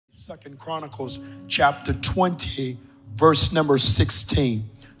Second Chronicles chapter 20, verse number 16.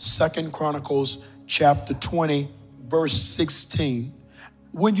 Second Chronicles chapter 20, verse 16.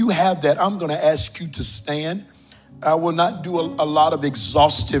 When you have that, I'm going to ask you to stand. I will not do a lot of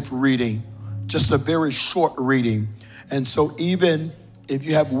exhaustive reading, just a very short reading. And so even if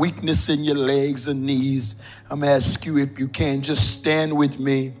you have weakness in your legs and knees, I'm going to ask you if you can just stand with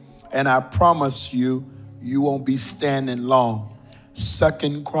me. And I promise you, you won't be standing long.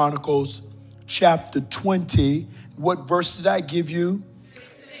 Second Chronicles chapter 20. What verse did I give you?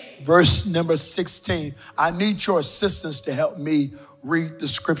 16. Verse number 16. I need your assistance to help me read the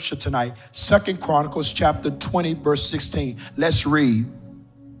scripture tonight. Second Chronicles chapter 20, verse 16. Let's read.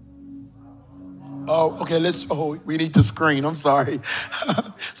 Oh, okay, we need to screen. I'm sorry.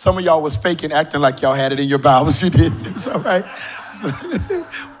 Some of y'all was faking, acting like y'all had it in your Bibles. You did. It's all right.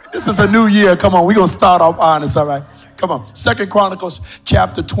 This is a new year. Come on, we're going to start off honest, all right? Come on. Second Chronicles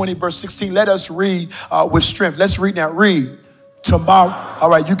chapter 20, verse 16. Let us read with strength. Let's read now. Read. Tomorrow.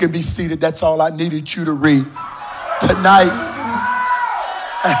 All right, you can be seated. That's all I needed you to read. Tonight.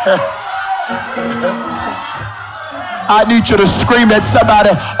 I need you to scream at somebody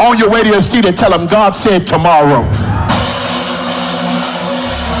on your way to your seat and tell them God said tomorrow.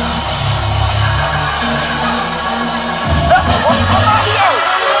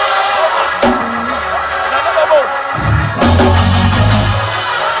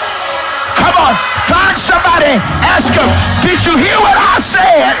 Find somebody, ask them, did you hear what I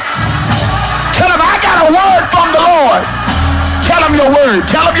said? Tell them I got a word from the Lord. Tell them your word.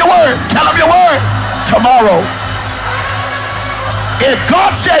 Tell them your word. Tell them your word. Tomorrow. If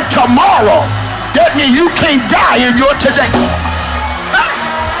God said tomorrow, that means you can't die in your today.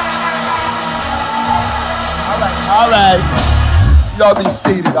 All right. Y'all be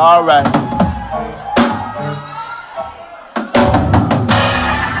seated. All right.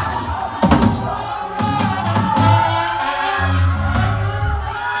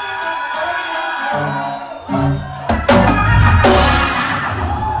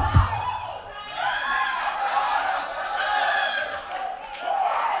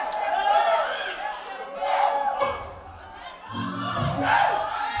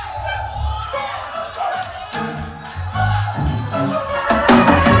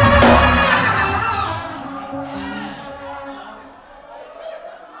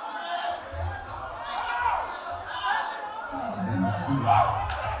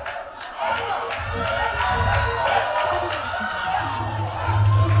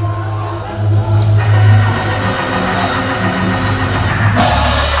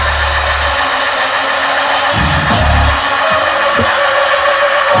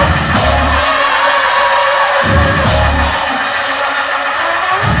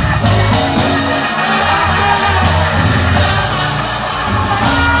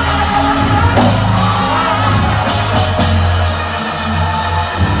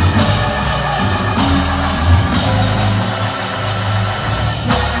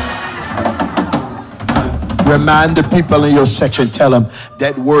 Remind the people in your section, tell them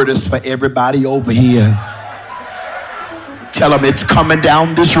that word is for everybody over here. Tell them it's coming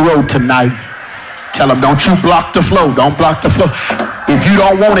down this road tonight. Tell them don't you block the flow. Don't block the flow. If you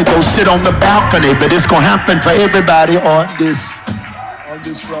don't want it, go sit on the balcony, but it's going to happen for everybody on this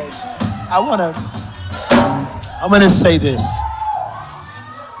road. I want to say this.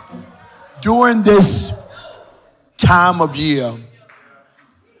 During this time of year,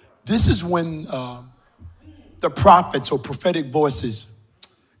 this is when the prophets or prophetic voices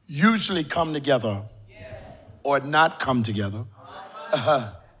usually come together or not come together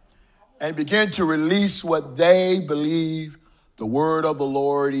and begin to release what they believe the word of the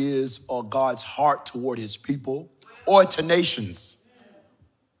Lord is, or God's heart toward his people, or to nations,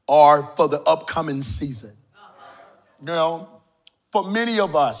 or for the upcoming season. You know, for many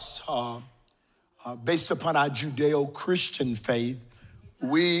of us, based upon our Judeo-Christian faith,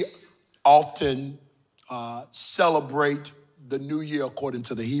 we often celebrate the new year according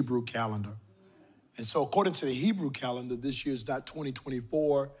to the Hebrew calendar. And so according to the Hebrew calendar, this year is not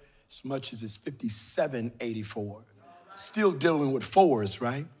 2024 as much as it's 5784. Still dealing with fours,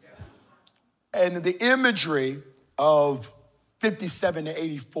 right? And the imagery of 57 to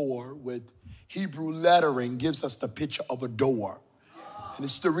 84 with Hebrew lettering gives us the picture of a door. And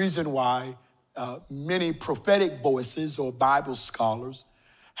it's the reason why many prophetic voices or Bible scholars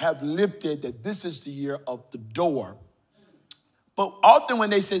have lifted that this is the year of the door. But often when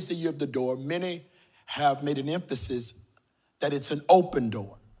they say it's the year of the door, many have made an emphasis that it's an open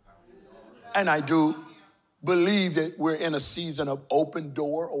door. And I do believe that we're in a season of open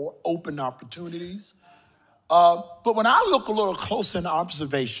door or open opportunities. But when I look a little closer in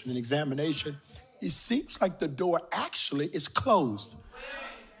observation and examination, it seems like the door actually is closed.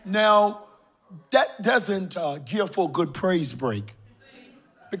 Now, that doesn't give for a good praise break,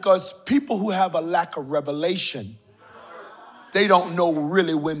 because people who have a lack of revelation, they don't know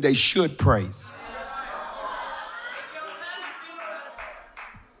really when they should praise.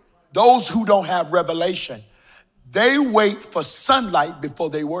 Those who don't have revelation, they wait for sunlight before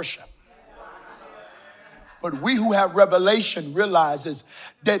they worship. But we who have revelation realizes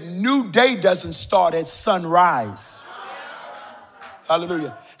that new day doesn't start at sunrise.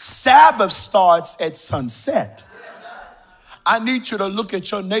 Hallelujah. Sabbath starts at sunset. I need you to look at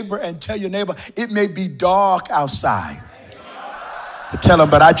your neighbor and tell your neighbor, it may be dark outside. Tell them,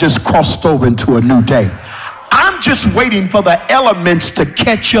 but I just crossed over into a new day. I'm just waiting for the elements to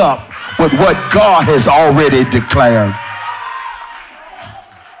catch up with what God has already declared.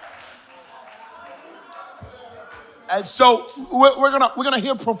 And so we're gonna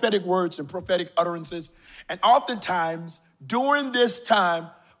hear prophetic words and prophetic utterances. And oftentimes during this time,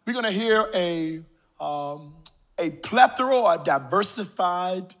 we're gonna hear a plethora or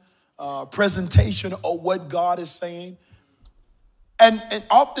diversified presentation of what God is saying. And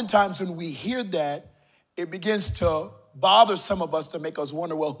oftentimes when we hear that, it begins to bother some of us, to make us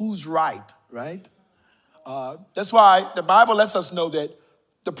wonder, well, who's right? That's why the Bible lets us know that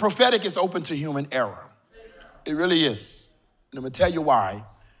the prophetic is open to human error. It really is. And I'm going to tell you why.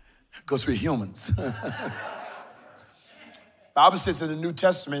 Because we're humans. The Bible says in the New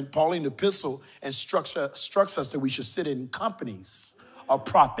Testament, Pauline epistle instructs us that we should sit in companies of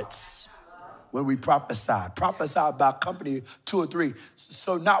prophets when we prophesy. Prophesy about company 2 or 3.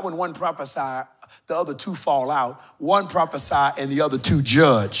 So not when one prophesy, the other 2 fall out. One prophesy and the other 2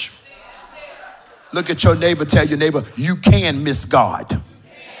 judge. Look at your neighbor, tell your neighbor, you can miss God.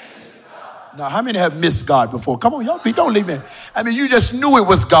 Now, how many have missed God before? Come on, y'all, don't leave me. I mean, you just knew it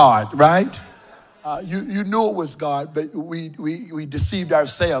was God, right? You knew it was God, but we deceived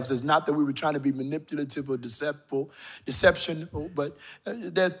ourselves. It's not that we were trying to be manipulative or deception, but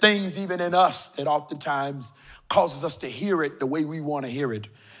there are things even in us that oftentimes causes us to hear it the way we want to hear it.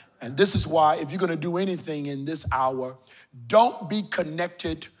 And this is why, if you're going to do anything in this hour, don't be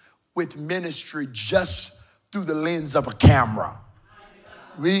connected with ministry just through the lens of a camera.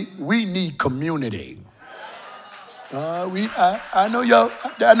 We need community. I know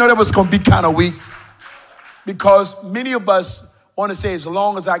that was going to be kind of weak, because many of us want to say, as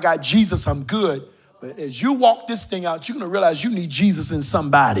long as I got Jesus, I'm good. But as you walk this thing out, you're going to realize you need Jesus in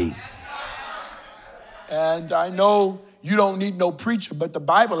somebody. And I know you don't need no preacher, but the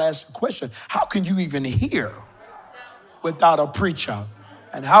Bible asks a question. How can you even hear without a preacher?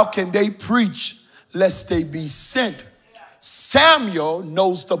 And how can they preach lest they be sent? Samuel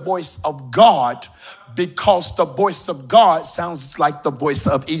knows the voice of God because the voice of God sounds like the voice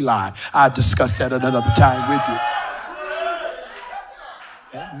of Eli. I'll discuss that at another time with you.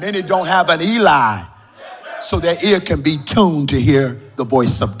 And many don't have an Eli, so their ear can be tuned to hear the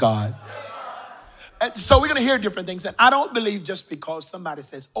voice of God. And so we're going to hear different things. And I don't believe just because somebody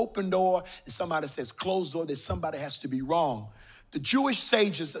says open door and somebody says closed door that somebody has to be wrong. The Jewish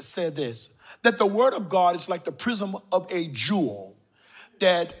sages said this, that the word of God is like the prism of a jewel,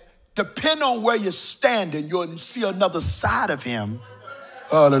 that depending on where you're standing, you'll see another side of him.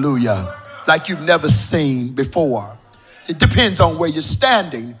 Hallelujah. Like you've never seen before. It depends on where you're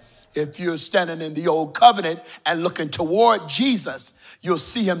standing. If you're standing in the old covenant and looking toward Jesus, you'll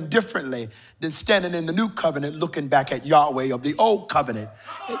see him differently than standing in the new covenant looking back at Yahweh of the old covenant.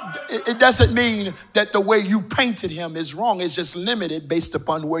 It doesn't mean that the way you painted him is wrong. It's just limited based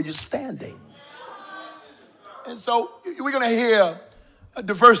upon where you're standing. And so we're going to hear a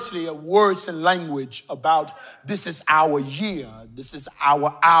diversity of words and language about this is our year, this is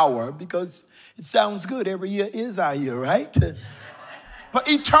our hour, because it sounds good. Every year is our year, right? But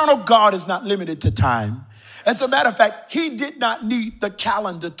eternal God is not limited to time. As a matter of fact, he did not need the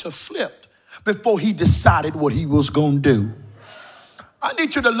calendar to flip before he decided what he was going to do. I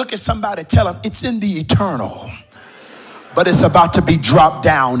need you to look at somebody and tell them it's in the eternal, but it's about to be dropped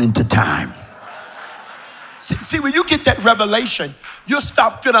down into time. See, when you get that revelation, you'll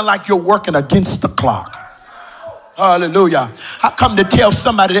stop feeling like you're working against the clock. Hallelujah. I come to tell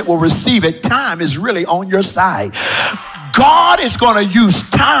somebody that will receive it, time is really on your side. God is going to use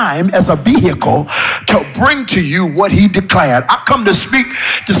time as a vehicle to bring to you what he declared. I come to speak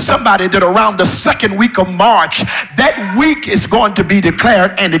to somebody that around the second week of March, that week is going to be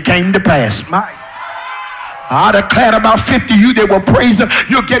declared, and it came to pass. I declared about 50 you that will praise him.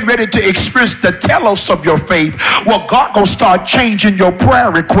 You're getting ready to experience the telos of your faith. Well, God gonna start changing your prayer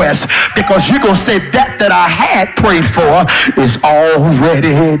requests, because you're gonna say that I had prayed for is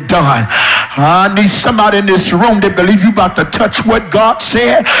already done. I need somebody in this room that believe you about to touch what God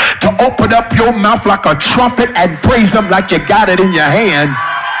said, to open up your mouth like a trumpet and praise him like you got it in your hand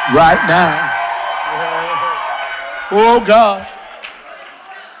right now. Oh God.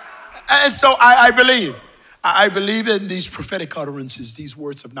 And so I believe in these prophetic utterances, these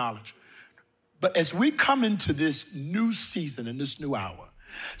words of knowledge. But as we come into this new season and this new hour,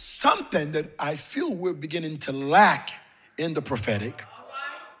 something that I feel we're beginning to lack in the prophetic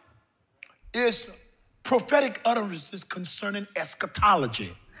is prophetic utterances concerning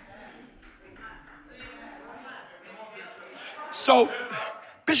eschatology. So,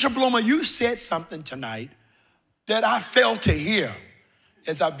 Bishop Bloomer, you said something tonight that I failed to hear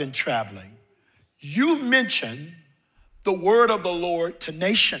as I've been traveling. You mentioned the word of the Lord to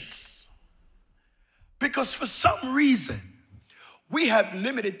nations, because for some reason we have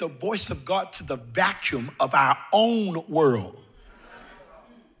limited the voice of God to the vacuum of our own world,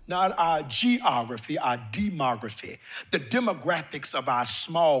 not our geography, our demography, the demographics of our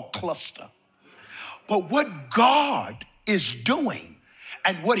small cluster. But what God is doing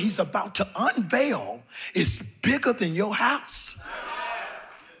and what he's about to unveil is bigger than your house.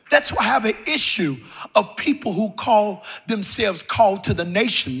 That's why I have an issue of people who call themselves called to the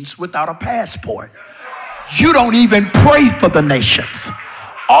nations without a passport. You don't even pray for the nations.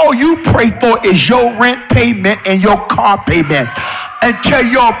 All you pray for is your rent payment and your car payment. Until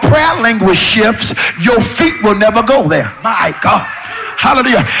your prayer language shifts, your feet will never go there. My God.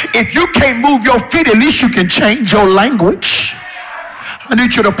 Hallelujah. If you can't move your feet, at least you can change your language. I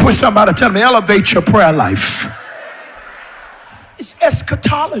need you to push somebody to tell me, elevate your prayer life. It's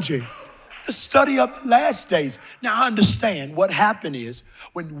eschatology, the study of the last days. Now, I understand what happened is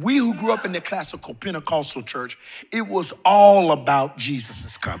when we who grew up in the classical Pentecostal church, it was all about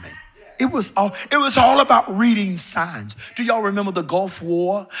Jesus' coming. It was all about reading signs. Do y'all remember the Gulf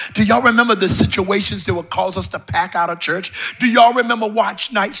War? Do y'all remember the situations that would cause us to pack out of church? Do y'all remember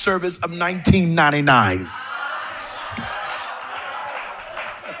Watch Night Service of 1999?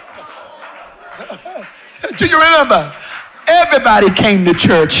 Do you remember? Everybody came to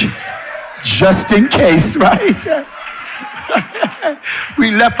church just in case, right?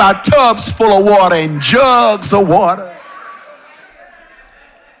 We left our tubs full of water and jugs of water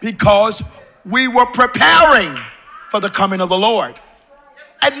because we were preparing for the coming of the Lord.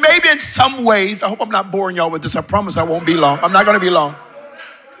 And maybe in some ways, I hope I'm not boring y'all with this. I promise I won't be long. I'm not going to be long.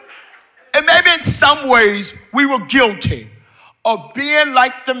 And maybe in some ways, we were guilty of being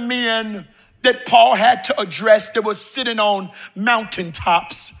like the men that Paul had to address that was sitting on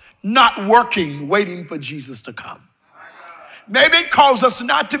mountaintops, not working, waiting for Jesus to come. Maybe it caused us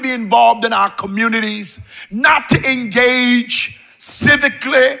not to be involved in our communities, not to engage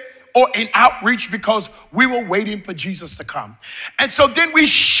civically or in outreach because we were waiting for Jesus to come. And so then we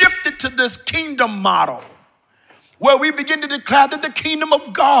shifted to this kingdom model where we begin to declare that the kingdom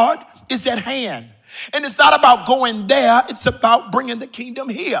of God is at hand. And it's not about going there, it's about bringing the kingdom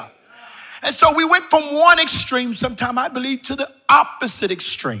here. And so we went from one extreme, sometime I believe, to the opposite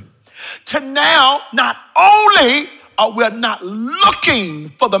extreme. To now, not only are we not looking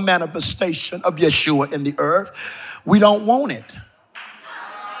for the manifestation of Yeshua in the earth, we don't want it.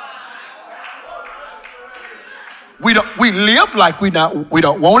 We live like we don't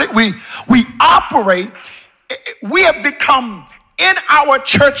want it. We operate. We have become, in our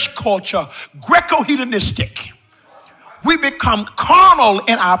church culture, Greco-hedonistic. We become carnal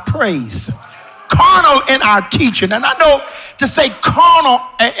in our praise, carnal in our teaching. And I know to say carnal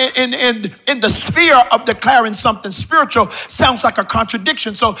in the sphere of declaring something spiritual sounds like a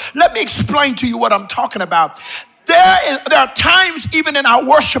contradiction. So let me explain to you what I'm talking about. There are times even in our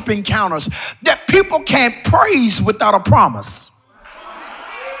worship encounters that people can't praise without a promise.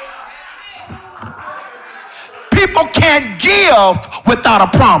 People can't give without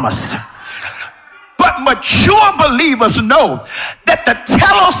a promise. But mature believers know that the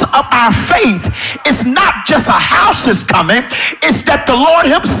telos of our faith is not just a house is coming, it's that the Lord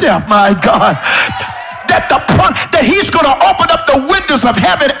himself, my God, that he's going to open up the windows of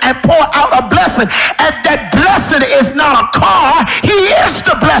heaven and pour out a blessing. And that blessing is not a car, he is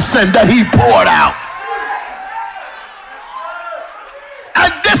the blessing that he poured out.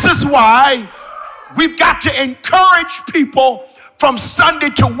 And this is why we've got to encourage people from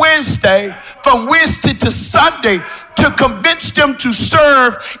Sunday to Wednesday, from Wednesday to Sunday, to convince them to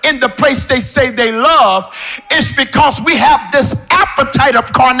serve in the place they say they love, is because we have this appetite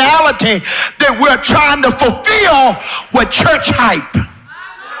of carnality that we're trying to fulfill with church hype.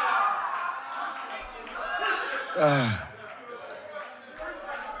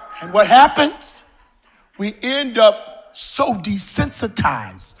 And what happens? We end up so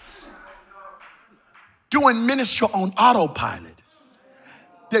desensitized, doing ministry on autopilot,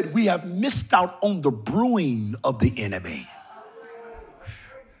 that we have missed out on the brewing of the enemy.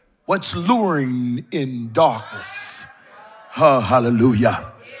 What's luring in darkness? Oh,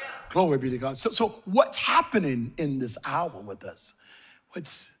 hallelujah. Glory be to God. So what's happening in this hour with us?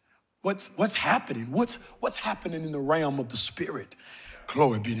 What's happening? What's happening in the realm of the spirit?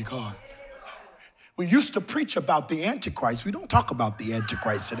 Glory be to God. We used to preach about the Antichrist. We don't talk about the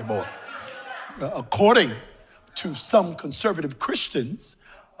Antichrist anymore. According to some conservative Christians,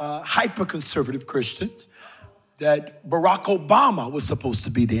 hyper-conservative Christians, that Barack Obama was supposed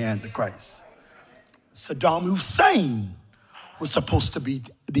to be the Antichrist. Saddam Hussein was supposed to be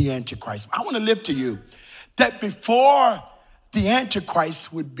the Antichrist. I want to live to you that before the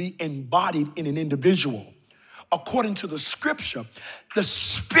Antichrist would be embodied in an individual, according to the scripture, the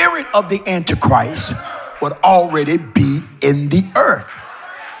spirit of the Antichrist would already be in the earth.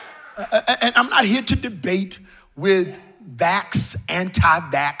 And I'm not here to debate with vax,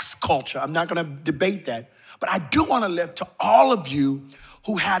 anti-vax culture. I'm not going to debate that. But I do want to live to all of you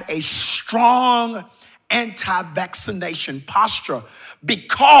who had a strong anti-vaccination posture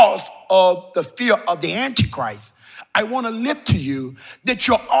because of the fear of the Antichrist. I want to live to you that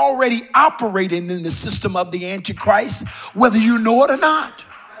you're already operating in the system of the Antichrist, whether you know it or not.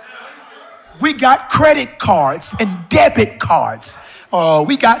 We got credit cards and debit cards.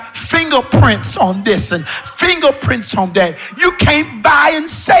 We got fingerprints on this and fingerprints on that. You can't buy and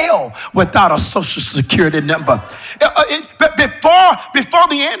sell without a social security number. But before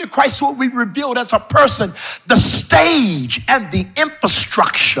the Antichrist will be revealed as a person, the stage and the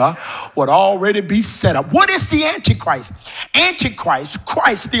infrastructure would already be set up. What is the Antichrist? Antichrist,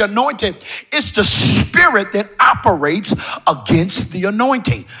 Christ, the anointed, is the spirit that operates against the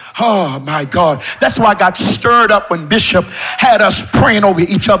anointing. Oh my God. That's why I got stirred up when Bishop had us praying over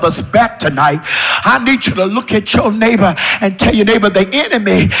each other's back tonight. I need you to look at your neighbor and tell your neighbor the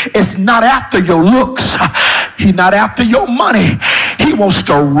enemy is not after your looks. He's not after your money. He wants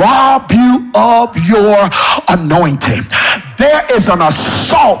to rob you of your anointing. There is an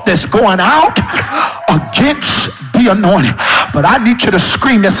assault that's going out against the anointing. But I need you to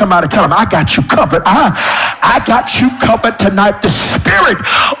scream at somebody, tell them, I got you covered. I got you covered tonight. The spirit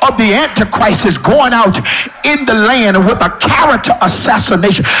of the Antichrist is going out in the land with a character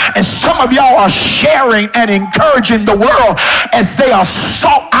assassination. And some of y'all are sharing and encouraging the world as they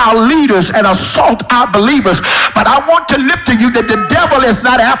assault our leaders and assault our believers. But I want to lift to you that the devil is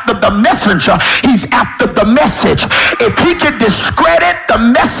not after the messenger. He's after the message. If he can discredit the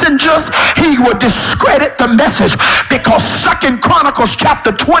messengers, he will discredit the message. Because 2 Chronicles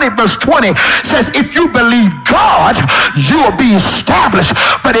chapter 20 verse 20 says, if you believe God, you will be established.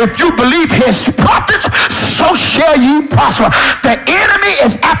 But if you believe his prophets, so shall you prosper. The enemy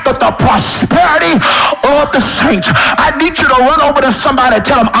is after the prosperity of the saints. I need you to run over to somebody and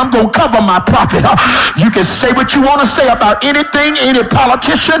tell them, I'm going to cover my prophet. You can say what you want to say about anything, any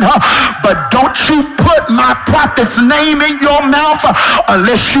politician, but don't you put my prophet's name in your mouth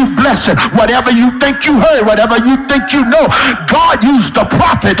unless you bless it. Whatever you think you heard, whatever you think you know, God used the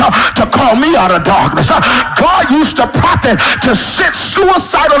prophet to call me out of darkness. God used the prophet to set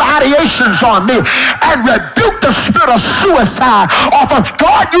suicidal ideations on me and rebuke the spirit of suicide off of.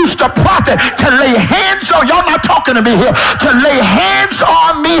 God used the prophet to lay hands on, y'all not talking to me here, to lay hands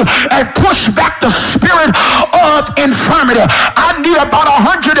on me and push back the spirit of infirmity. I need about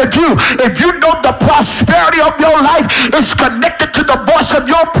 100 of you. If you know the prosperity of your life is connected to the voice of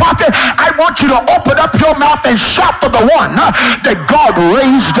your prophet, I want you to open up your mouth and shout for the one that God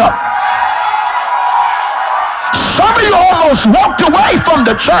raised up. Some of you almost walked away from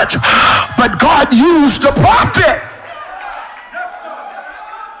the church, but God used the prophet.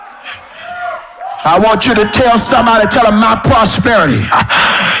 I want you to tell somebody, tell them my prosperity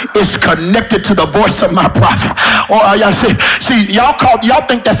is connected to the voice of my prophet. Or y'all see, y'all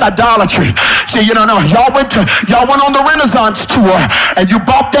think that's idolatry. See, you don't know. Y'all went on the Renaissance tour and you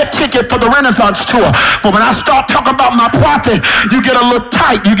bought that ticket for the Renaissance tour. But when I start talking about my prophet, you get a little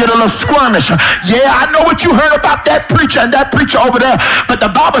tight, you get a little squirmish. Yeah, I know what you heard about that preacher and that preacher over there. But the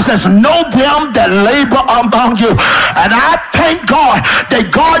Bible says, know them that labor among you. And I thank God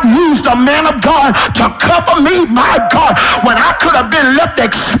that God used a man of God God to cover me, my God, when I could have been left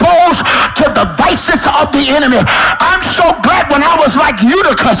exposed to the vices of the enemy. I'm so glad when I was like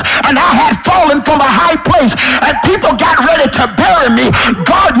Eutychus and I had fallen from a high place and people got ready to bury me,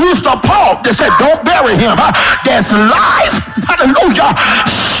 God used a Paul to say, don't bury him. There's life, hallelujah,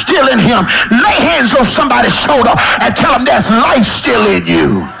 still in him. Lay hands on somebody's shoulder and tell them there's life still in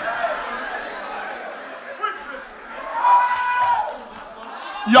you.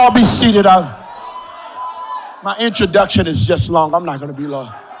 Y'all be seated. My introduction is just long. I'm not going to be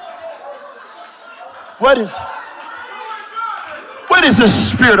long. What is the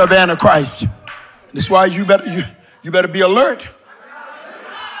spirit of Antichrist? That's why you better be alert.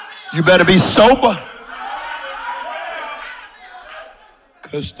 You better be sober.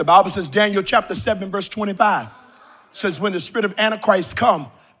 Because the Bible says, Daniel chapter 7, verse 25, says when the spirit of Antichrist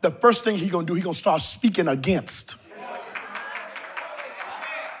come, the first thing he's going to do, he's going to start speaking against.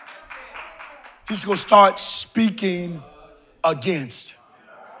 He's going to start speaking against.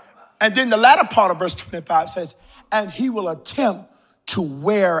 And then the latter part of verse 25 says, and he will attempt to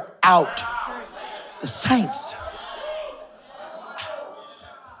wear out the saints.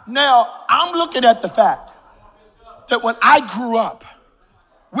 Now, I'm looking at the fact that when I grew up,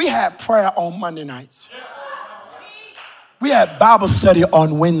 we had prayer on Monday nights. We had Bible study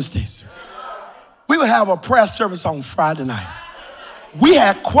on Wednesdays. We would have a prayer service on Friday night. We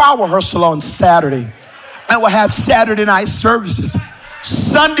had choir rehearsal on Saturday, and we'll have Saturday night services.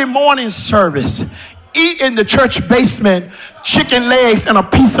 Sunday morning service, eat in the church basement, chicken legs and a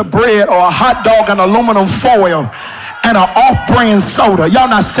piece of bread or a hot dog and aluminum foil and an off-brand soda. Y'all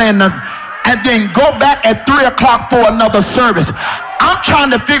not saying nothing. And then go back at 3 o'clock for another service. I'm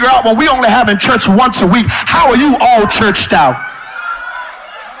trying to figure out, when we only having church once a week, how are you all churched out?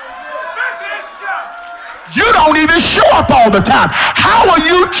 You don't even show up all the time. How are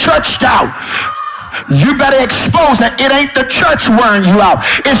you churched out? You better expose that it ain't the church wearing you out.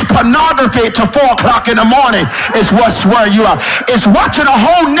 It's pornography till 4 o'clock in the morning is what's wearing you out. It's watching a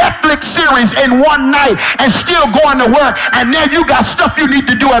whole Netflix series in one night and still going to work, and then you got stuff you need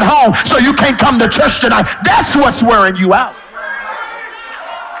to do at home so you can't come to church tonight. That's what's wearing you out.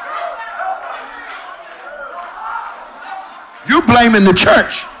 You blaming the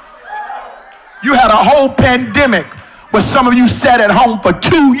church. You had a whole pandemic where some of you sat at home for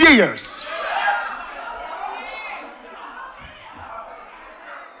 2 years.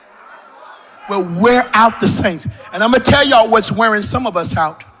 Will wear out the saints. And I'm going to tell y'all what's wearing some of us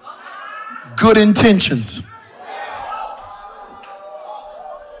out. Good intentions.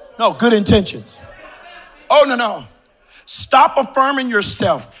 No, good intentions. Oh, no. Stop affirming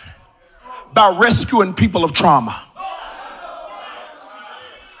yourself by rescuing people of trauma.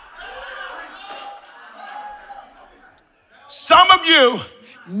 Some of you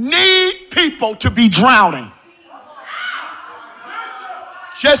need people to be drowning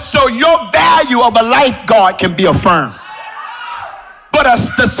just so your value of a lifeguard can be affirmed. But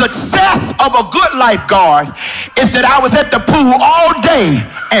the success of a good lifeguard is that I was at the pool all day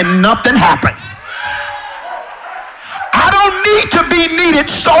and nothing happened. I don't need to be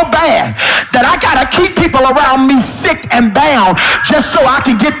needed so bad that I got to keep people around me sick and bound just so I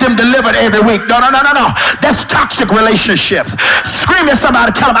can get them delivered every week. No. That's toxic relationships. Scream at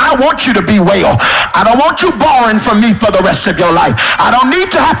somebody, tell them, I want you to be well. I don't want you borrowing from me for the rest of your life. I don't need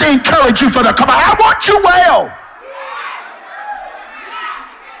to have to encourage you for the come on. I want you well.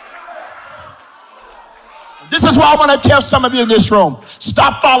 This is why I want to tell some of you in this room,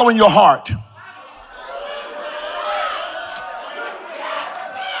 stop following your heart.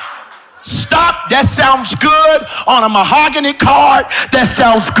 Stop. That sounds good on a mahogany card. That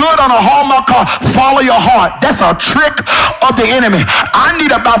sounds good on a Hallmark card. Follow your heart. That's a trick of the enemy. I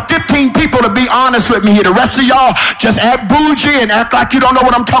need about 15 people to be honest with me here. The rest of y'all just act bougie and act like you don't know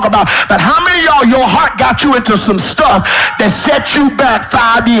what I'm talking about. But how many of y'all, your heart got you into some stuff that set you back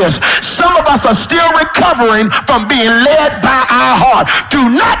 5 years? Some of us are still recovering from being led by our heart. Do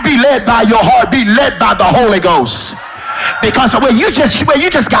not be led by your heart. Be led by the Holy Ghost. Because you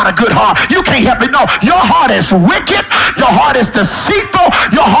just got a good heart. You can't help it. No, your heart is wicked. Your heart is deceitful.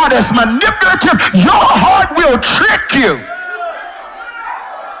 Your heart is manipulative. Your heart will trick you.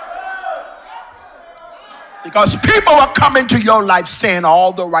 Because people are coming to your life saying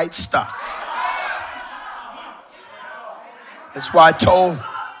all the right stuff. That's why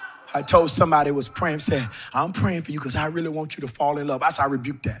I told somebody who was praying, said, I'm praying for you because I really want you to fall in love. I said, I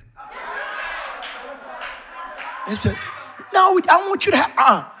rebuke that. They said, no, I want you to have,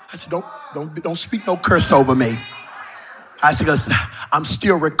 I said, don't speak no curse over me. I said, because I'm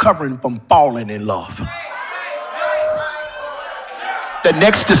still recovering from falling in love. The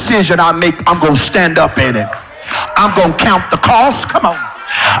next decision I make, I'm going to stand up in it. I'm going to count the cost. Come on.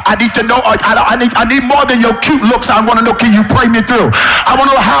 I need to know, I need more than your cute looks. I want to know, can you pray me through? I want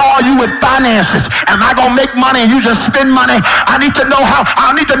to know, how are you with finances? Am I going to make money and you just spend money? I need to know,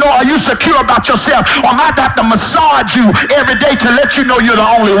 are you secure about yourself? Or am I got to massage you every day to let you know you're the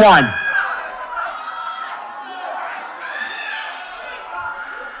only one?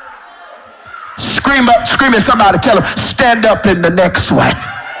 Scream at somebody, tell them, stand up in the next one.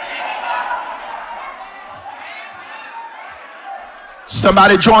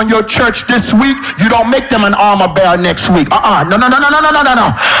 Somebody join your church this week, you don't make them an armor bearer next week. No. I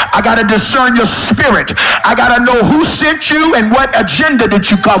got to discern your spirit. I got to know who sent you and what agenda did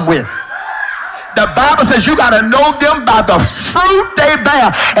you come with. The Bible says you got to know them by the fruit they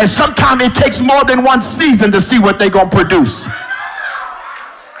bear. And sometimes it takes more than one season to see what they're going to produce.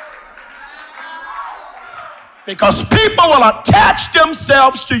 Because people will attach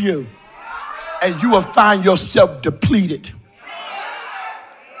themselves to you and you will find yourself depleted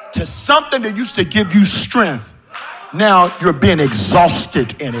to something that used to give you strength. Now you're being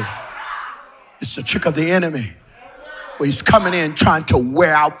exhausted in it. It's the trick of the enemy, where he's coming in trying to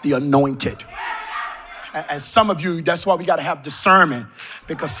wear out the anointed. And some of you, that's why we got to have discernment,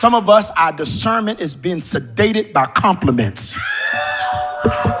 because some of us, our discernment is being sedated by compliments.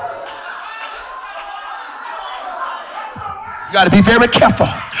 You got to be very careful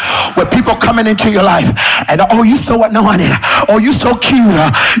with people coming into your life and, oh, you so anointed. Oh, you so cute.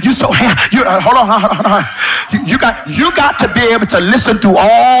 You so hold on. You got to be able to listen to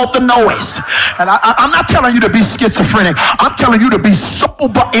all the noise. And I'm not telling you to be schizophrenic. I'm telling you to be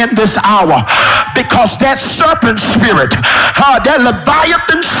sober in this hour, because that serpent spirit, that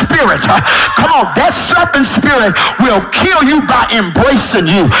Leviathan spirit, come on, that serpent spirit will kill you by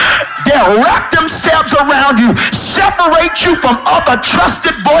embracing you. They'll wrap themselves around you, separate you from other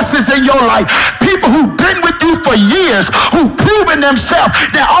trusted voices in your life. People who've been with you for years, who've proven themselves.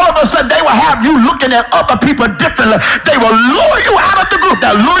 Then all of a sudden they will have you looking at other people differently. They will lure you out of the group.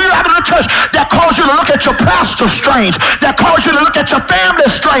 They'll lure you out of the church. They'll cause you to look at your pastor strange. They'll cause you to look at your family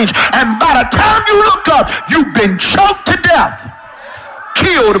strange. And by the time you look up, you've been choked to death,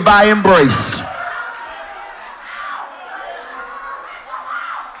 killed by embrace.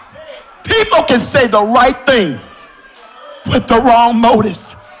 People can say the right thing with the wrong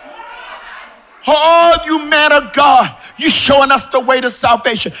motives. Oh, you man of God, you showing us the way to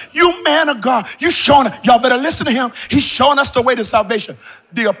salvation. You man of God, you showing, y'all better listen to him. He's showing us the way to salvation.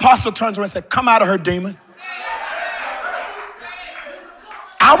 The apostle turns around and said, come out of her, demon.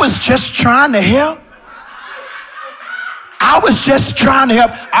 I was just trying to help. I was just trying to help.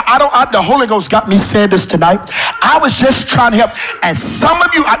 The Holy Ghost got me saying this tonight. I was just trying to help. And some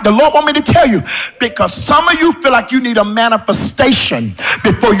of you, the Lord want me to tell you, because some of you feel like you need a manifestation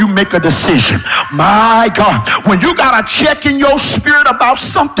before you make a decision. My God, when you got to check in your spirit about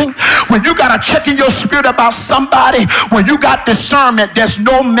something, when you got to check in your spirit about somebody, when you got discernment, there's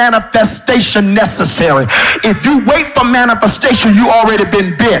no manifestation necessary. If you wait for manifestation, you already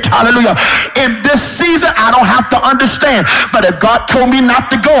been bit. Hallelujah. In this season, I don't have to understand. But if God told me not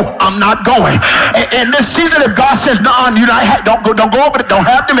to go, I'm not going. In this season, if God says, no, you don't go over it, don't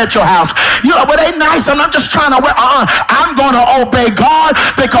have them at your house. You know, but they nice. I'm not just trying to wear. I'm going to obey God,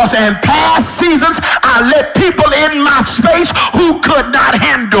 because in past seasons, I let people in my space who could not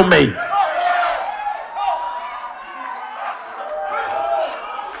handle me.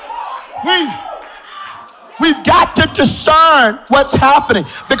 We've got to discern what's happening,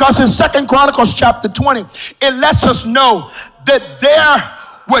 because in 2 Chronicles chapter 20, it lets us know that there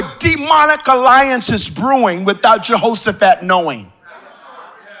were demonic alliances brewing without Jehoshaphat knowing.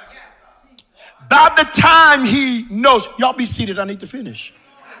 By the time he knows, y'all be seated, I need to finish.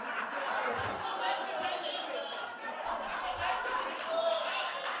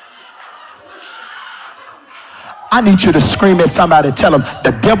 I need you to scream at somebody, tell them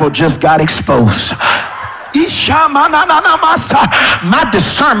the devil just got exposed. My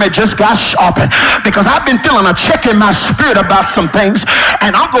discernment just got sharpened, because I've been feeling a check in my spirit about some things,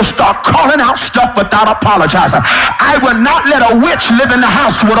 and I'm going to start calling out stuff without apologizing. I will not let a witch live in the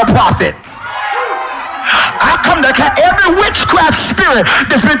house with a prophet. I come to every witchcraft spirit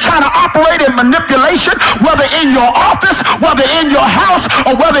that's been trying to operate in manipulation, whether in your office, whether in your house,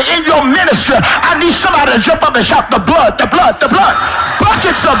 or whether in your ministry. I need somebody to jump up and shout, the blood, the blood, the blood.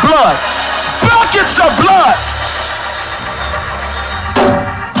 Buckets of blood. Buckets of blood.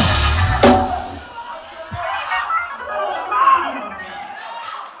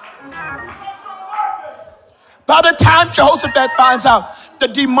 By the time Jehoshaphat finds out, the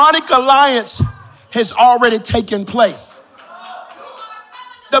demonic alliance has already taken place.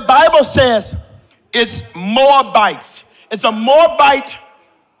 The Bible says it's Moabites. It's a Moabite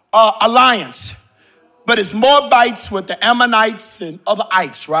alliance, but it's Moabites with the Ammonites and other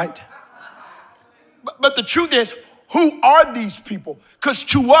ites, right? But the truth is, who are these people? Because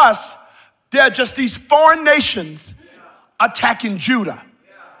to us, they're just these foreign nations attacking Judah.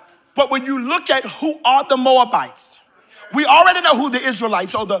 But when you look at who are the Moabites, we already know who the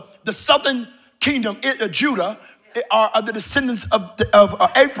Israelites or the southern kingdom, Judah, are the descendants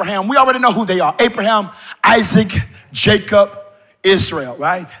of Abraham. We already know who they are. Abraham, Isaac, Jacob, Israel,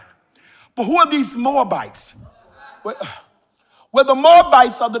 right? But who are these Moabites? Well, the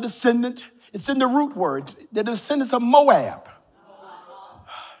Moabites are the descendant. It's in the root word. They're the descendants of Moab.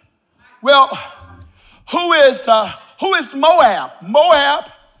 Well, who is Moab?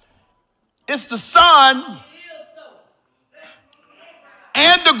 Moab is the son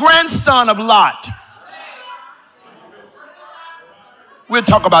and the grandson of Lot. We'll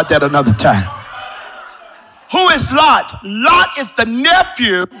talk about that another time. Who is Lot? Lot is the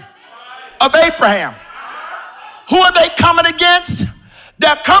nephew of Abraham. Who are they coming against?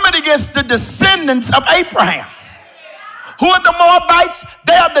 They're coming against the descendants of Abraham. Who are the Moabites?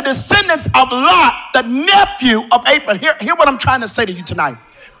 They are the descendants of Lot, the nephew of Abraham. Hear what I'm trying to say to you tonight.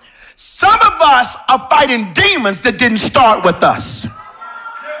 Some of us are fighting demons that didn't start with us.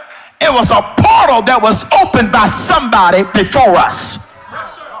 It was a portal that was opened by somebody before us.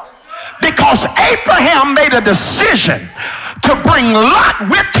 Because Abraham made a decision to bring Lot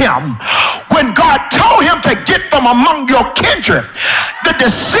with him when God told him to get from among your kindred. The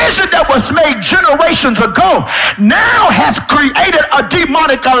decision that was made generations ago now has created a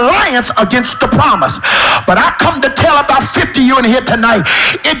demonic alliance against the promise. But I come to tell about 50 of you in here tonight,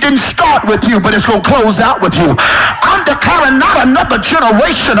 it didn't start with you, but it's going to close out with you. I'm declaring not another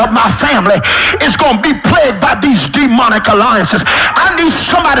generation of my family is going to be plagued by these demonic alliances. I need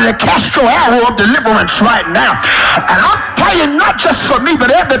somebody to cast your arrow of deliverance right now. And I'm praying not just for me, but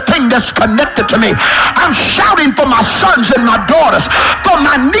everything that's connected to me. I'm shouting for my sons and my daughters, for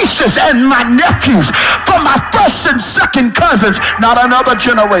my nieces and my nephews, for my first and second cousins, not another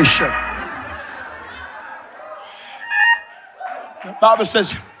generation. The Bible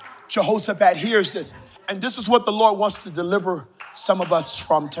says Jehoshaphat hears this, and this is what the Lord wants to deliver some of us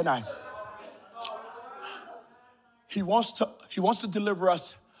from tonight. He wants to deliver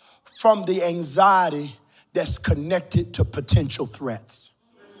us from the anxiety that's connected to potential threats.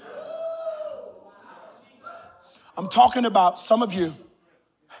 I'm talking about some of you,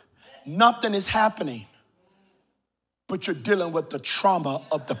 nothing is happening, but you're dealing with the trauma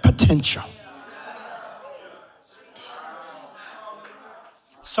of the potential.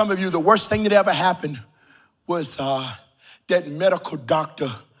 Some of you, the worst thing that ever happened was that medical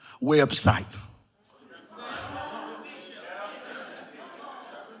doctor website.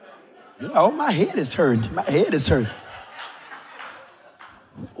 Oh, my head is hurting. My head is hurting.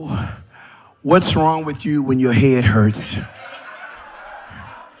 What's wrong with you when your head hurts?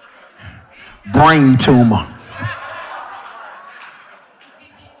 Brain tumor.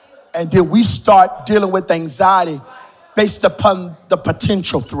 And then we start dealing with anxiety based upon the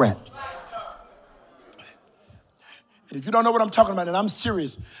potential threat. And if you don't know what I'm talking about, and I'm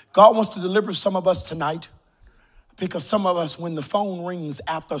serious, God wants to deliver some of us tonight. Because some of us, when the phone rings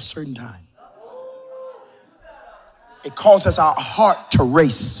after a certain time, it causes our heart to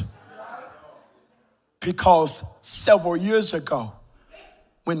race. Because several years ago,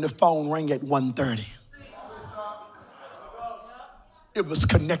 when the phone rang at 1:30, it was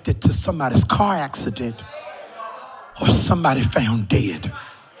connected to somebody's car accident or somebody found dead.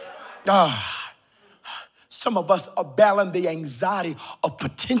 Some of us are battling the anxiety of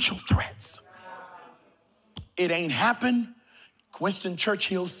potential threats. It ain't happened. Winston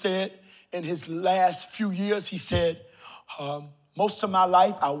Churchill said in his last few years, he said, most of my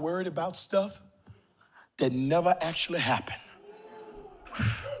life I worried about stuff that never actually happened.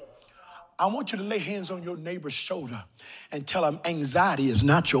 I want you to lay hands on your neighbor's shoulder and tell him anxiety is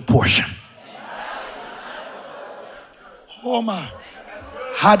not your portion. Oh my.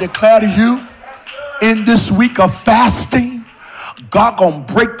 I declare to you, in this week of fasting, God gonna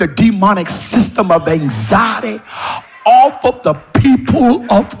break the demonic system of anxiety off of the people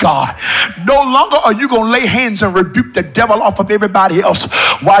of God. No longer are you gonna lay hands and rebuke the devil off of everybody else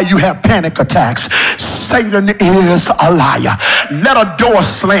while you have panic attacks. Satan is a liar. Let a door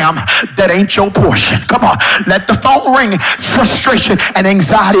slam that ain't your portion. Come on, let the phone ring. Frustration and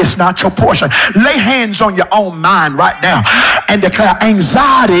anxiety is not your portion. Lay hands on your own mind right now and declare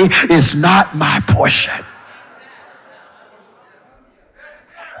anxiety is not my portion.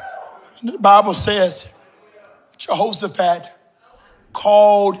 The Bible says Jehoshaphat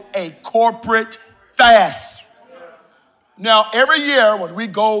called a corporate fast. Now, every year when we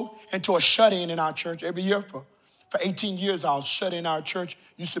go into a shut-in in our church, every year for 18 years, I'll shut in our church.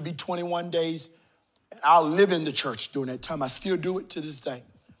 Used to be 21 days. I'll live in the church during that time. I still do it to this day.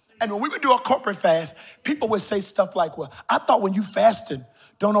 And when we would do a corporate fast, people would say stuff like, well, I thought when you fasted,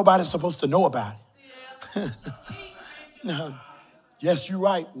 don't nobody supposed to know about it. No. Yes, you're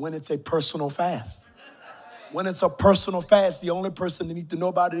right, when it's a personal fast. When it's a personal fast, the only person that needs to know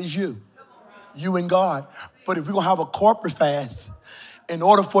about it is you and God. But if we're going to have a corporate fast, in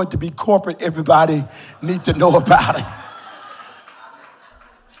order for it to be corporate, everybody needs to know about it.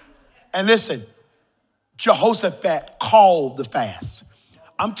 And listen, Jehoshaphat called the fast.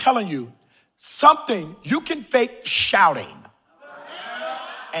 I'm telling you, something, you can fake shouting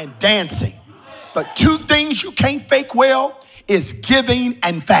and dancing, but two things you can't fake well is giving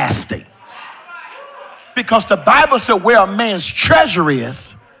and fasting. Because the Bible said where a man's treasure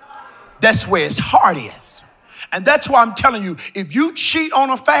is, that's where his heart is. And that's why I'm telling you, if you cheat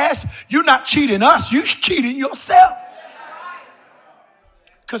on a fast, you're not cheating us, you're cheating yourself.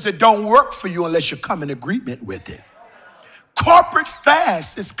 Because it don't work for you unless you come in agreement with it. Corporate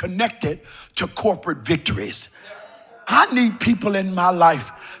fast is connected to corporate victories. I need people in my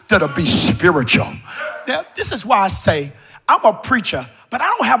life that'll be spiritual. Now, this is why I say I'm a preacher, but I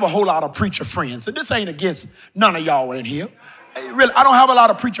don't have a whole lot of preacher friends. And this ain't against none of y'all in here. Really, I don't have a lot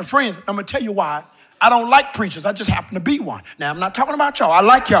of preacher friends. I'm going to tell you why. I don't like preachers. I just happen to be one. Now, I'm not talking about y'all. I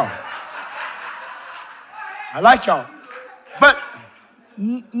like y'all. I like y'all. But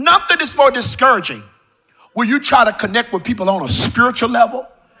nothing is more discouraging when you try to connect with people on a spiritual level.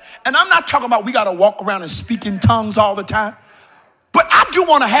 And I'm not talking about we got to walk around and speak in tongues all the time. But I do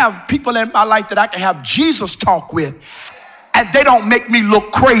want to have people in my life that I can have Jesus talk with, and they don't make me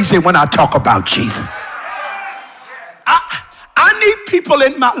look crazy when I talk about Jesus. I need people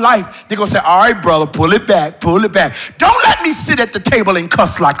in my life. They're going to say, all right, brother, pull it back, pull it back. Don't let me sit at the table and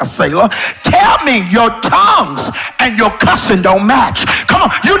cuss like a sailor. Tell me your tongues and your cussing don't match. Come on,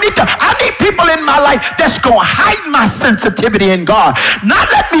 I need people in my life that's going to heighten my sensitivity in God. Not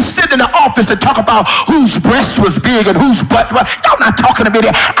let me sit in the office and talk about whose breast was big and whose butt. Y'all not talking to me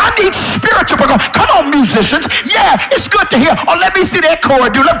there. I need spiritual people. Come on, musicians. Yeah, it's good to hear. Oh, let me see that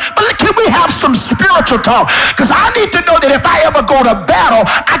chord. But can we have some spiritual talk? Because I need to know that if I ever go to battle,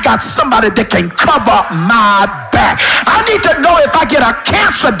 I got somebody that can cover my back. I need to know if I get a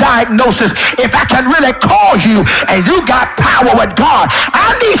cancer diagnosis, if I can really call you and you got power with God.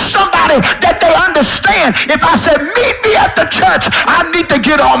 I need somebody that they understand. If I said, meet me at the church, I need to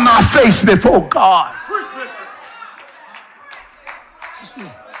get on my face before God.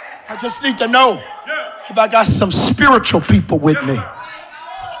 I just need to know if I got some spiritual people with me.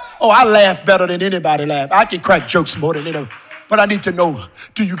 Oh, I laugh better than anybody laugh. I can crack jokes more than anybody. But I need to know,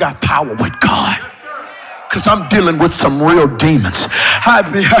 do you got power with God? Because I'm dealing with some real demons.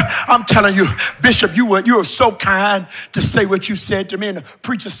 I'm telling you, Bishop, you were so kind to say what you said to me. And the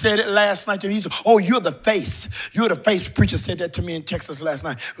preacher said it last night to me. He said, oh, you're the face. You're the face. The preacher said that to me in Texas last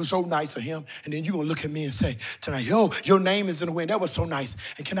night. It was so nice of him. And then you're going to look at me and say tonight, yo, your name is in the wind. That was so nice.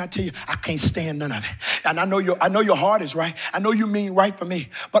 And can I tell you, I can't stand none of it. And I know your heart is right. I know you mean right for me.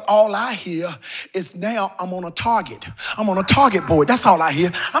 But all I hear is now I'm on a target. I'm on a target board. That's all I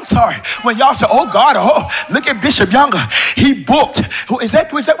hear. I'm sorry. When y'all say, oh, God, oh, look at Bishop Younger. He booked. Is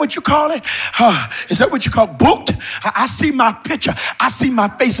that what you call it? Is that what you call booked? I see my picture. I see my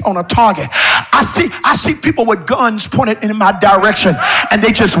face on a target. I see people with guns pointed in my direction, and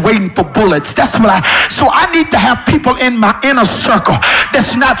they just waiting for bullets. That's what so I need to have people in my inner circle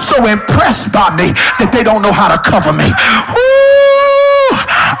that's not so impressed by me that they don't know how to cover me.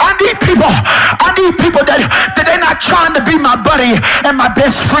 I need people that they're not trying to be my buddy and my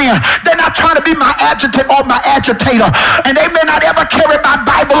best friend. They're not trying to be my adjutant or my agitator. And they may not ever carry my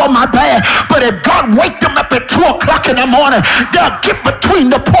Bible on my bag, but if God wake them up at 2 o'clock in the morning, they'll get between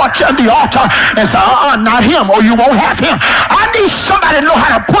the porch and the altar and say, not him, or you won't have him. I need somebody to know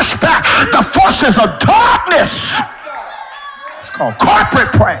how to push back the forces of darkness. It's called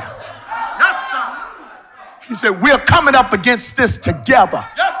corporate prayer. He said, we're coming up against this together.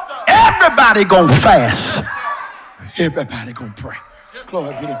 Everybody gonna fast. Everybody gonna pray.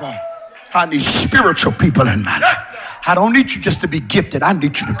 Glory be to God. I need spiritual people in my life. I don't need you just to be gifted. I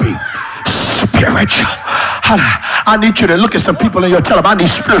need you to be spiritual. I need you to look at some people and you'll tell them, I need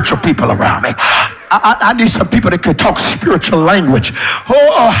spiritual people around me. I need some people that can talk spiritual language.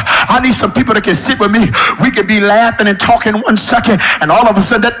 Oh, I need some people that can sit with me. We can be laughing and talking 1 second, and all of a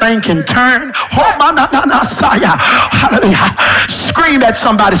sudden that thing can turn. Oh, hallelujah. Scream at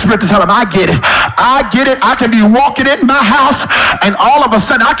somebody's spirit to tell them, I get it. I get it. I can be walking in my house, and all of a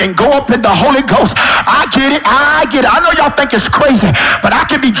sudden I can go up in the Holy Ghost. I get it. I get it. I know y'all think it's crazy, but I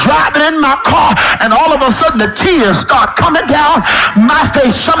can be driving in my car, and all of a sudden the tears start coming down my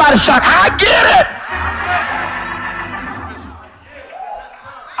face. Somebody shout, I get it.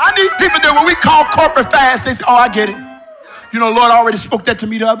 I need people that when we call corporate fast, they say, oh, I get it. You know, Lord already spoke that to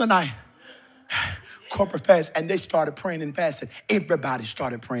me the other night. Corporate fast. And they started praying and fasting. Everybody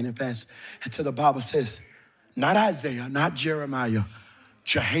started praying and fasting. Until the Bible says, not Isaiah, not Jeremiah,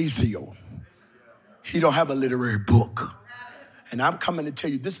 Jehaziel. He don't have a literary book. And I'm coming to tell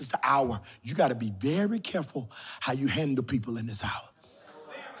you, this is the hour. You got to be very careful how you handle people in this hour.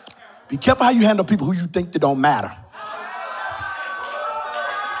 Be careful how you handle people who you think that don't matter.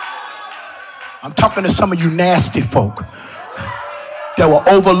 I'm talking to some of you nasty folk that will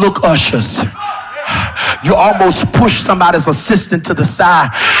overlook ushers. You almost push somebody's assistant to the side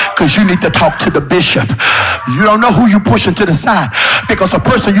because you need to talk to the bishop. You don't know who you pushing to the side because the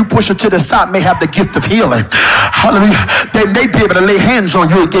person you pushing to the side may have the gift of healing. Hallelujah. They may be able to lay hands on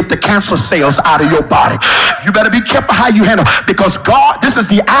you and get the cancer cells out of your body. You better be careful how you handle, because God, this is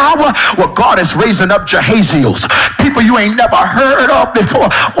the hour where God is raising up Jehaziels. People you ain't never heard of before.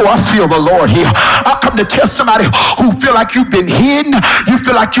 Oh, I feel the Lord here. I come to tell somebody who feel like you've been hidden, you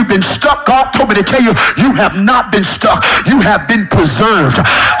feel like you've been stuck. God told me to tell you, you have not been stuck. You have been preserved.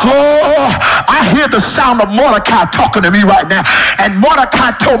 Oh, I hear the sound of Mordecai talking to me right now. And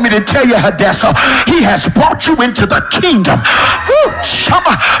Mordecai told me to tell you, Hadassah, he has brought you into the kingdom.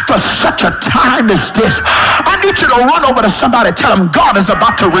 For such a time as this. I need you to run over to somebody and tell them God is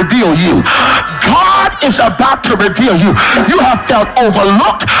about to reveal you. God is about to reveal you. You have felt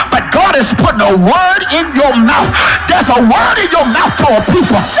overlooked, but God is putting a word in your mouth. There's a word in your mouth for a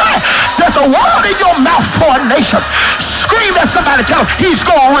people. There's a word in your mouth for a nation. Scream at somebody, tell them he's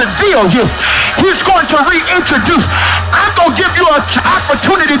going to reveal you. He's going to reintroduce. I'm going to give you an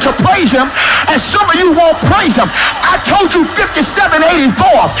opportunity to praise him, and some of you won't praise him. I told you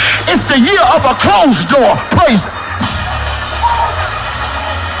 5784. It's the year of a closed door. Praise him.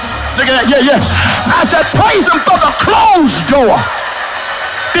 Look at that. Yeah. I said praise him for the closed door,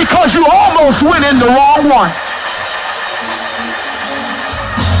 because you almost went in the wrong one.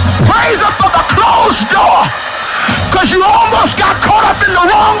 Praise him for the closed door, because you almost got caught up in the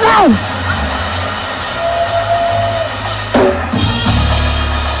wrong room.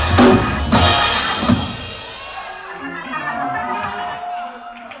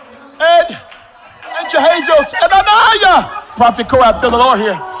 And Jehaziel said, Prophet Cole, I feel the Lord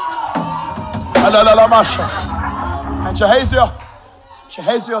here. And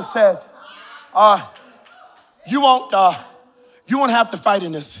Jehaziel says, you won't have to fight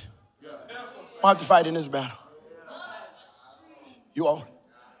in this. You won't have to fight in this battle. You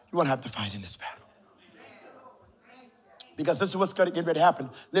won't have to fight in this battle. Because this is what's going to get ready to happen.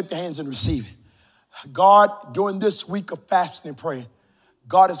 Lift your hands and receive it. God, during this week of fasting and praying,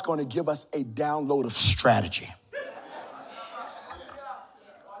 God is going to give us a download of strategy.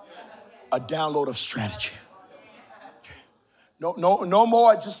 A download of strategy. No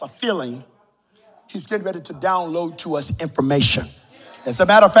more just a feeling. He's getting ready to download to us information. As a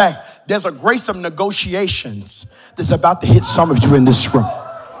matter of fact, there's a grace of negotiations that's about to hit some of you in this room.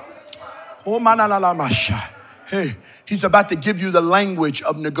 Hey, he's about to give you the language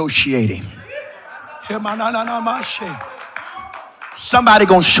of negotiating. Somebody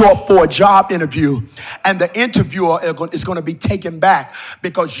gonna show up for a job interview, and the interviewer is gonna be taken back,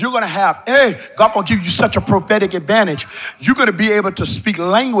 because you're gonna have, God gonna give you such a prophetic advantage. You're gonna be able to speak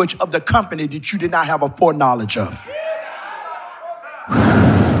language of the company that you did not have a foreknowledge of.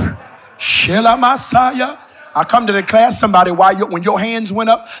 Shela Messiah. I come to declare somebody when your hands went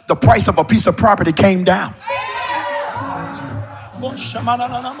up, the price of a piece of property came down. I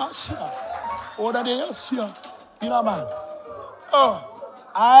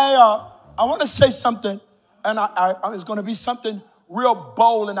want to say something, and it's going to be something real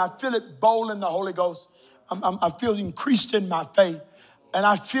bold, and I feel it bold in the Holy Ghost. I feel increased in my faith, and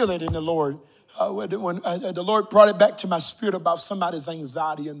I feel it in the Lord. When the Lord brought it back to my spirit about somebody's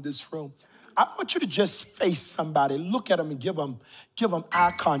anxiety in this room, I want you to just face somebody, look at them, and give them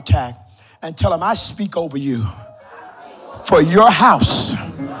eye contact, and tell them, I speak over you. For your house,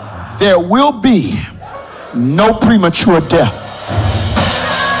 there will be no premature death.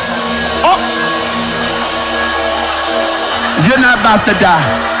 Oh, you're not about to die.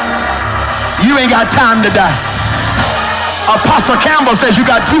 You ain't got time to die. Apostle Campbell says you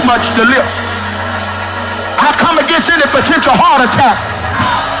got too much to live. I come against any potential heart attack,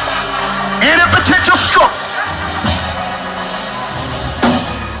 any potential stroke.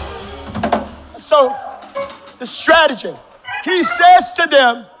 So the strategy, he says to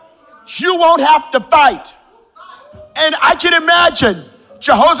them, you won't have to fight. And I can imagine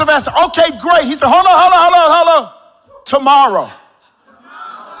Jehoshaphat said, okay, great. He said, hold on. Tomorrow.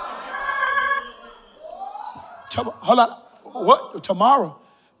 Hold on. What? Tomorrow?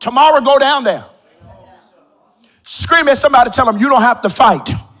 Tomorrow, go down there. Scream at somebody, tell them you don't have to fight,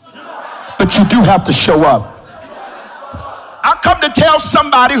 but you do have to show up. I come to tell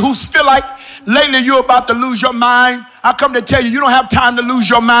somebody who's feel like lately you're about to lose your mind. I come to tell you, you don't have time to lose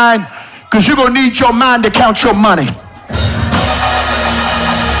your mind, because you're going to need your mind to count your money.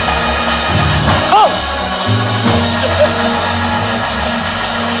 Oh!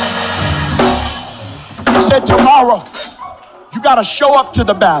 He said tomorrow, you got to show up to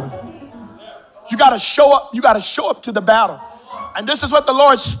the battle. You got to show up. You got to show up to the battle. And this is what the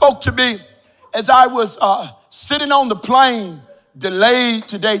Lord spoke to me as I was sitting on the plane, delayed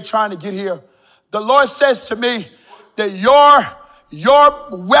today trying to get here. The Lord says to me that your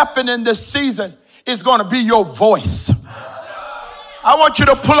weapon in this season is going to be your voice. I want you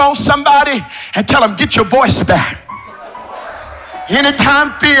to pull on somebody and tell them, get your voice back.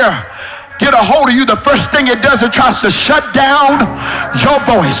 Anytime fear get a hold of you, the first thing it does, it tries to shut down your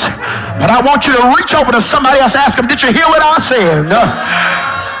voice. But I want you to reach over to somebody else and ask them, did you hear what I said?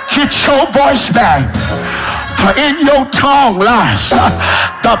 Get your voice back. For in your tongue lies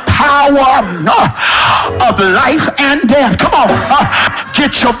the power of life and death. Come on,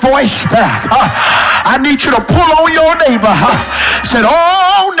 get your voice back. I need you to pull on your neighbor. Said,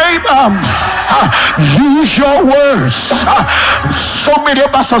 oh neighbor, use your words. So many of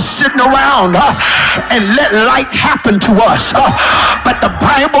us are sitting around and let life happen to us. But the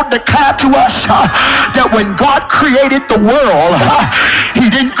Bible declared to us that when God created the world, he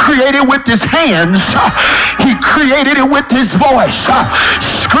didn't create it with his hands. He created it with his voice.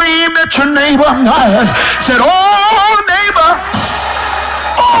 Scream at your neighbor. Said, oh neighbor,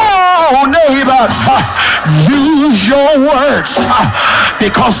 use your words,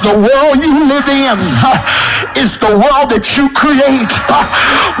 because the world you live in is the world that you create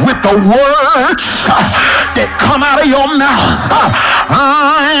with the words that come out of your mouth.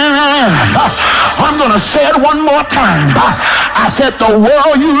 I'm going to say it one more time. I said the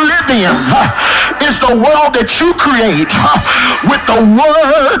world you live in is the world that you create with the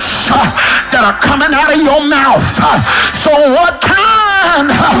words that are coming out of your mouth. So what kind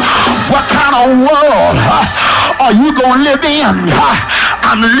of world are you going to live in?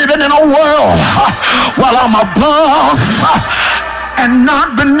 I'm living in a world while I'm above and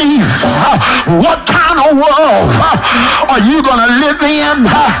not beneath. What kind of world are you going to live in?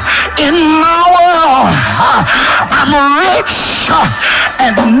 In my world, I'm rich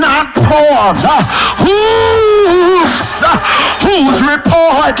and not poor. Whose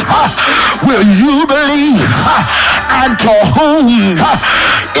report will you believe? And to whom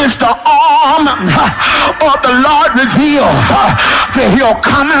is the arm of the Lord revealed? For he'll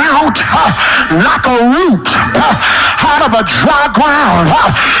come out like a root out of a dry ground.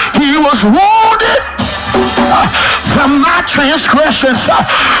 He was wounded from my transgressions,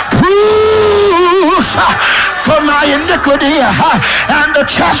 bruised for my iniquity, and the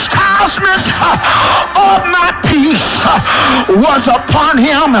chastisement of my peace was upon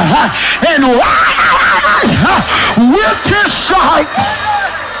him, and with his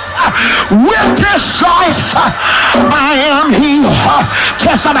stripes I am healed.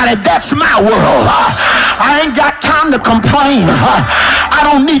 Tell somebody, that's my world. I ain't got time to complain. I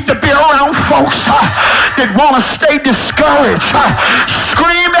don't need to be around folks that want to stay discouraged.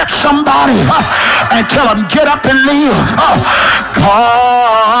 Scream at somebody and tell them, get up and live.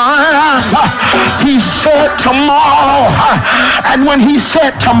 God, he said tomorrow, and when he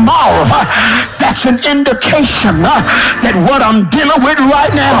said tomorrow, that's an indication that what I'm dealing with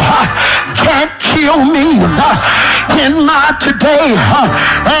right now can't kill me in my today.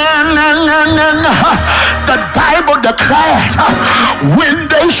 And the Bible declared when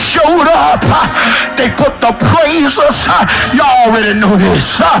they showed up, they put the praises, you already know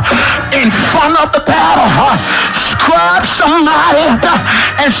this, in front of the battle. Scribe somebody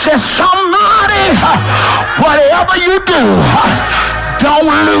and say, somebody, whatever you do, don't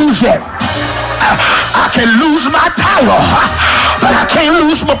lose it. I can lose my title, but I can't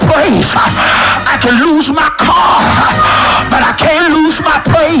lose my praise. I can lose my car, but I can't lose my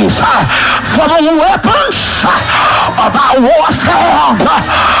praise. For For the weapons of our warfare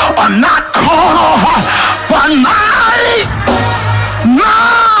are not carnal, but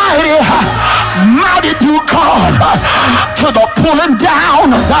mighty through God to the pulling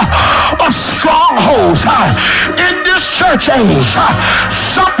down of strongholds. In this church age,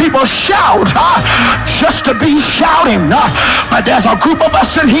 some people shout just to be shouting, but there's a group of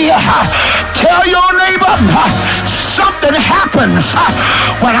us in here. Tell your neighbor, something happens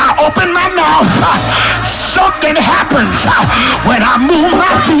when I open my mouth. Something happens when I move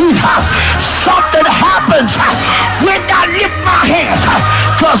my feet. Something happens when I lift my hands.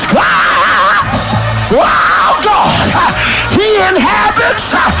 Because God, he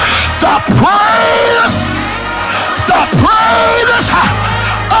inhabits the prayers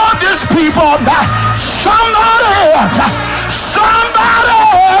of his people. Somebody,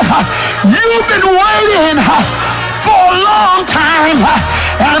 you've been waiting for a long time,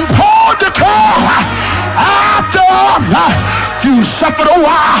 and Paul declared, after you suffered a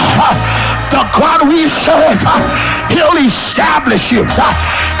while, the God we serve, he'll establish you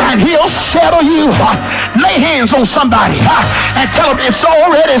and he'll settle you. Lay hands on somebody and tell them it's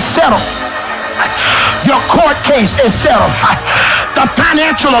already settled. Your court case is settled. The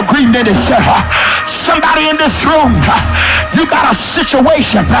financial agreement is settled. Somebody in this room, you got a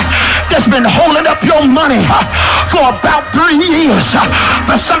situation that's been holding up your money for about 3 years,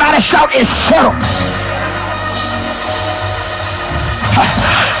 but somebody shout, it's settled.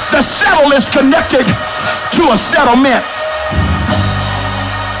 The settle is connected to a settlement.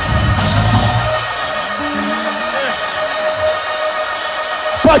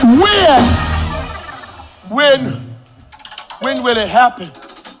 But when will it happen?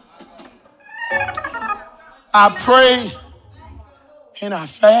 I prayed and I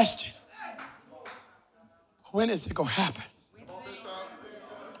fasted. When is it going to happen?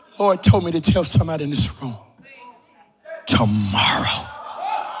 Lord told me to tell somebody in this room, tomorrow.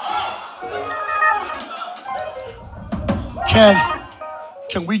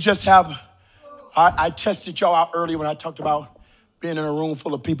 Can we just have, I tested y'all out earlier when I talked about being in a room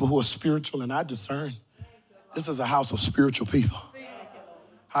full of people who are spiritual, and I discern this is a house of spiritual people.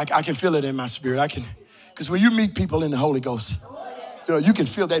 I can feel it in my spirit. Because when you meet people in the Holy Ghost, you can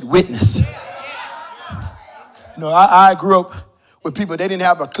feel that witness. I grew up with people, they didn't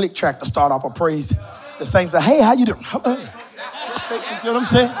have a click track to start off a praise. The saints say, hey, how you doing? You know what I'm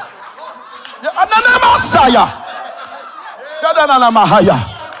saying?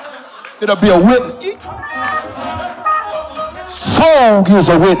 It'll be a witness. Soul is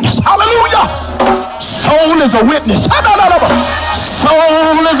a witness. Hallelujah. Soul is a witness. Soul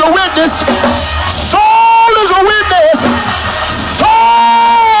is a witness. Soul is a witness. Soul.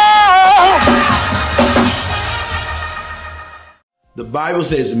 The Bible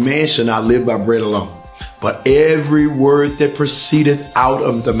says man shall not live by bread alone, but every word that proceedeth out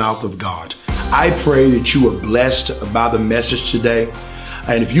of the mouth of God. I pray that you are blessed by the message today.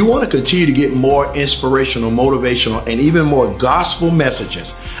 And if you want to continue to get more inspirational, motivational, and even more gospel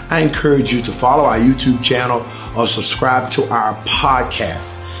messages, I encourage you to follow our YouTube channel or subscribe to our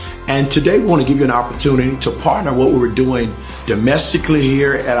podcast. And today we want to give you an opportunity to partner what we're doing domestically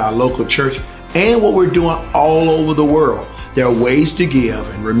here at our local church and what we're doing all over the world. There are ways to give.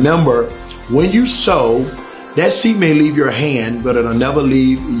 And remember, when you sow, that seed may leave your hand, but it'll never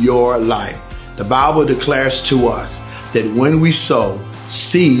leave your life. The Bible declares to us that when we sow,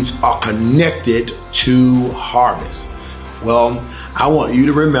 seeds are connected to harvest. Well, I want you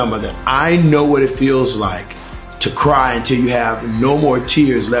to remember that I know what it feels like to cry until you have no more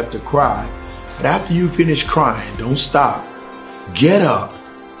tears left to cry. But after you finish crying, don't stop. Get up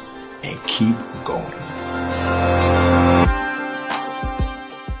and keep going.